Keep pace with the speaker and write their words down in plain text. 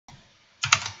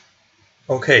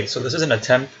Okay, so this is an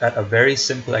attempt at a very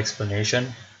simple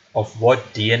explanation of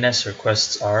what DNS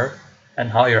requests are and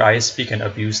how your ISP can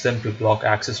abuse them to block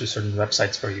access to certain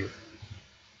websites for you.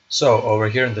 So over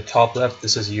here in the top left,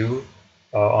 this is you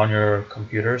on your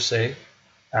computer, say,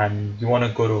 and you want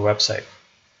to go to a website.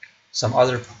 Some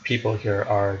other people here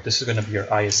are, this is going to be your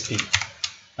ISP.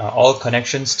 All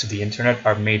connections to the internet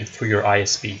are made through your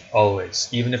ISP, always.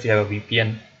 Even if you have a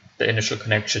VPN, the initial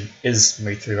connection is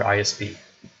made through your ISP.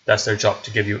 That's their job,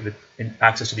 to give you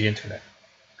access to the internet.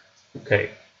 Okay,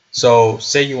 so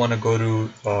say you want to go to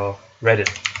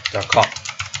reddit.com,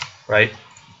 right?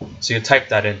 So you type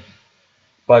that in.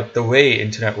 But the way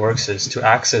internet works is to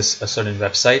access a certain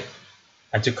website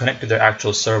and to connect to their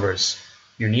actual servers,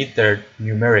 you need their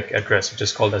numeric address, which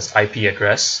is called as IP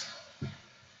address.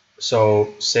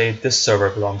 So say this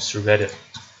server belongs to Reddit.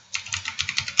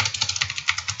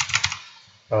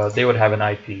 They would have an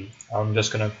IP. I'm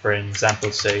just going to, for an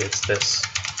example, say it's this.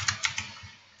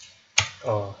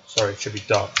 Oh, sorry, it should be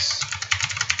dots.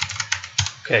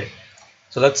 Okay,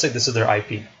 so let's say this is their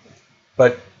IP.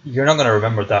 But you're not going to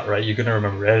remember that, right? You're going to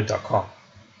remember reddit.com.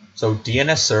 So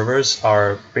DNS servers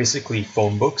are basically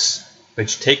phone books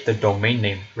which take the domain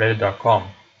name reddit.com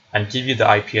and give you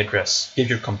the IP address, give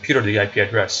your computer the IP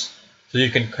address, so you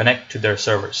can connect to their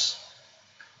servers.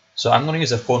 So I'm going to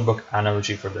use a phone book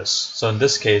analogy for this. So in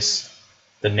this case,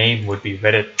 the name would be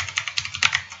Reddit,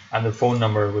 and the phone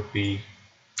number would be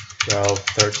 12,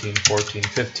 13, 14,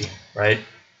 15, right?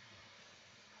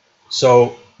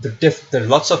 So there are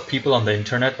lots of people on the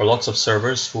internet, or lots of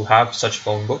servers, who have such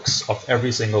phone books of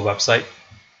every single website.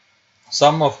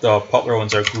 Some of the popular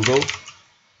ones are Google,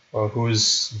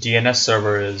 whose DNS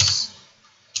server is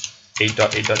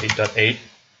 8.8.8.8,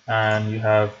 and you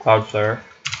have Cloudflare,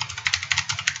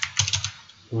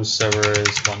 whose server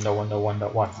is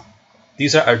 1.1.1.1.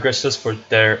 These are addresses for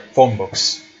their phone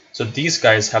books. So these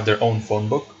guys have their own phone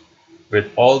book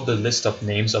with all the list of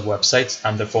names of websites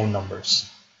and their phone numbers.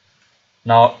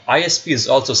 Now, ISPs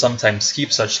also sometimes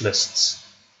keep such lists.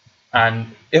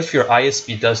 And if your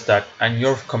ISP does that and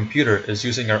your computer is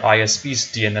using your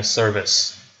ISP's DNS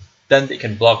service, then they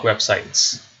can block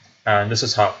websites. And this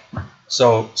is how.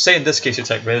 So say in this case you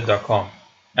type reddit.com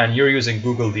and you're using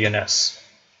Google DNS.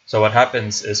 So what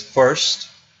happens is, first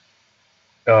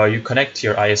you connect to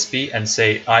your ISP and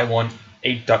say, I want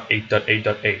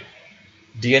 8.8.8.8.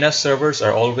 DNS servers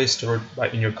are always stored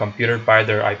in your computer by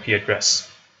their IP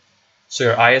address. So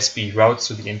your ISP routes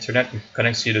to the internet and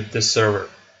connects you to this server.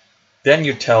 Then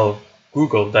you tell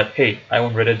Google that, hey, I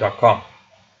want reddit.com.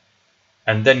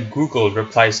 And then Google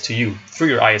replies to you through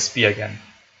your ISP again.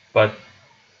 But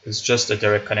it's just a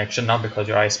direct connection now because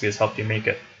your ISP has helped you make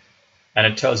it. And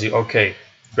it tells you, okay,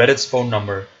 Reddit's phone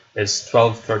number is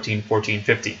 12, 13, 14,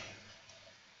 50.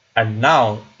 And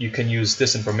now you can use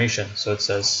this information. So it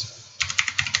says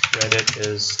Reddit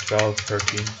is 12,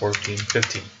 13, 14,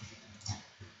 15.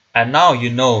 And now you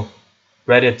know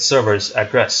Reddit server's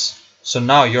address. So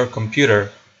now your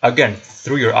computer, again,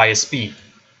 through your ISP,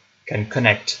 can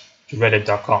connect to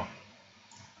reddit.com.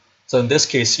 So in this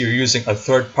case, you're using a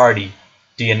third-party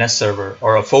DNS server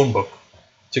or a phone book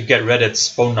to get Reddit's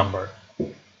phone number.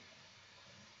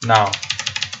 Now,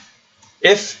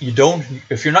 if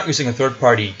you're not using a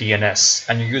third-party DNS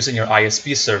and you're using your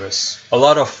ISP service, a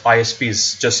lot of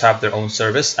ISPs just have their own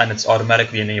service and it's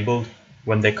automatically enabled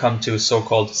when they come to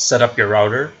so-called set up your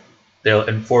router. They'll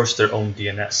enforce their own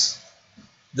DNS.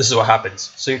 This is what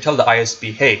happens. So you tell the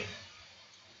ISP, hey,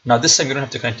 now this time you don't have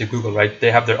to connect to Google, right?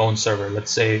 They have their own server. Let's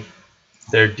say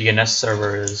their DNS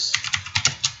server is,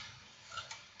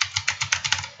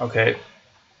 okay,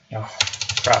 oh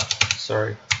crap,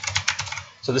 sorry.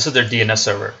 So this is their DNS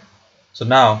server. So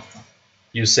now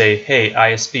you say, hey,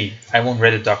 ISP, I want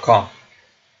reddit.com.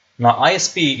 Now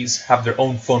ISPs have their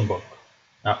own phone book.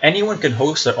 Now anyone can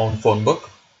host their own phone book.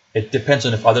 It depends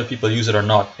on if other people use it or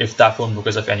not, if that phone book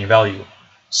is of any value.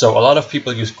 So a lot of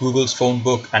people use Google's phone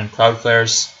book and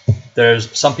Cloudflare's.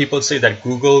 There's some people say that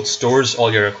Google stores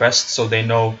all your requests so they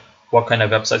know what kind of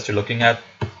websites you're looking at.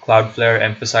 Cloudflare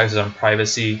emphasizes on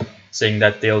privacy, saying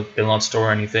that they'll not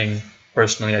store anything,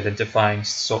 personally identifying,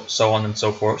 so on and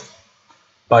so forth.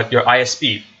 But your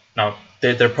ISP, now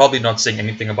they're probably not saying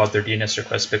anything about their DNS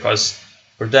requests because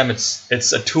for them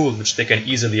it's a tool which they can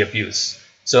easily abuse.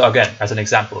 So again, as an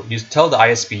example, you tell the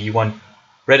ISP you want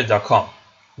reddit.com.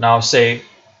 Now say,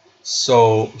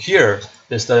 so here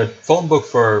is the phone book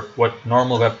for what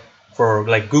normal web, for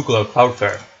like Google or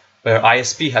Cloudflare, where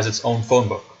ISP has its own phone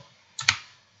book.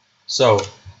 So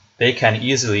they can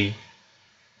easily,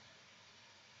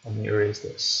 let me erase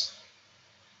this.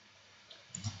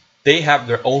 They have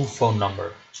their own phone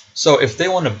number. So if they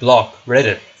want to block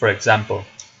Reddit, for example,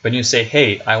 when you say,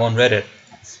 hey, I want Reddit,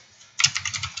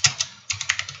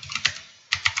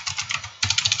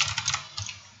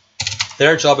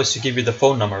 their job is to give you the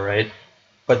phone number, right?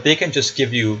 But they can just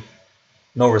give you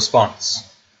no response.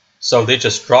 So they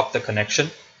just drop the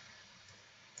connection,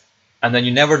 and then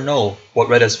you never know what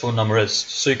Reddit's phone number is.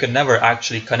 So you can never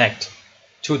actually connect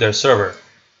to their server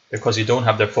because you don't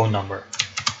have their phone number.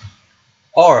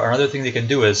 Or another thing they can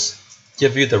do is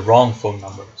give you the wrong phone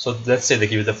number. So let's say they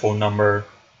give you the phone number,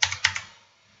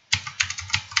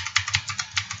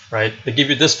 right? They give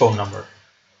you this phone number.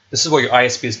 This is what your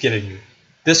ISP is giving you.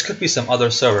 This could be some other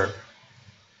server,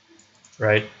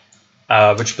 right?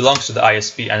 Which belongs to the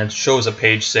ISP, and it shows a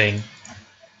page saying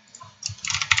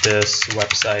this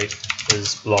website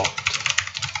is blocked.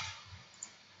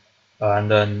 And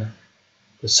then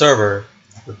the server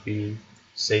would be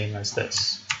same as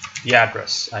this, the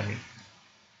address, I mean.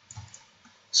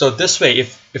 So this way,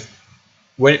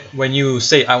 when you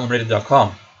say I want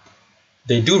Reddit.com,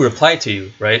 they do reply to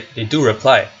you, right? They do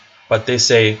reply, but they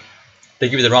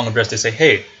give you the wrong address. They say,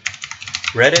 hey,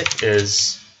 Reddit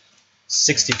is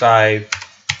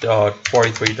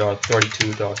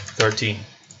 65.43.32.13.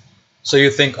 So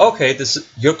you think, okay,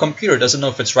 your computer doesn't know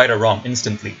if it's right or wrong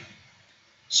instantly.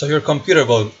 So your computer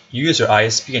will use your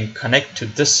ISP and connect to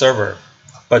this server,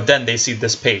 but then they see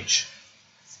this page.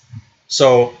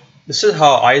 So this is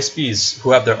how ISPs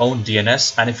who have their own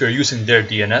DNS, and if you're using their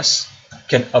DNS,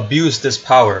 can abuse this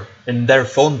power in their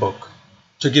phone book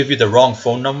to give you the wrong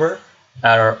phone number,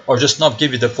 or just not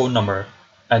give you the phone number,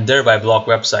 and thereby block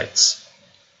websites.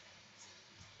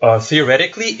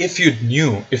 Theoretically, if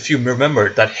you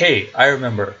remembered that, hey, I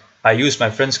remember I used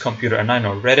my friend's computer and I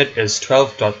know Reddit is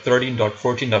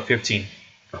 12.13.14.15,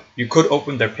 you could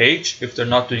open their page if they're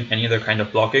not doing any other kind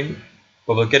of blocking,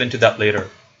 but we'll get into that later.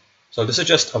 So this is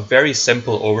just a very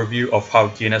simple overview of how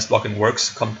DNS blocking works,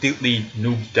 completely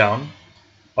noobed down.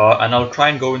 And I'll try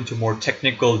and go into more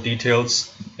technical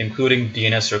details, including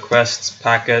DNS requests,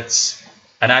 packets,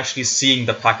 and actually seeing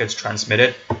the packets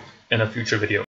transmitted in a future video.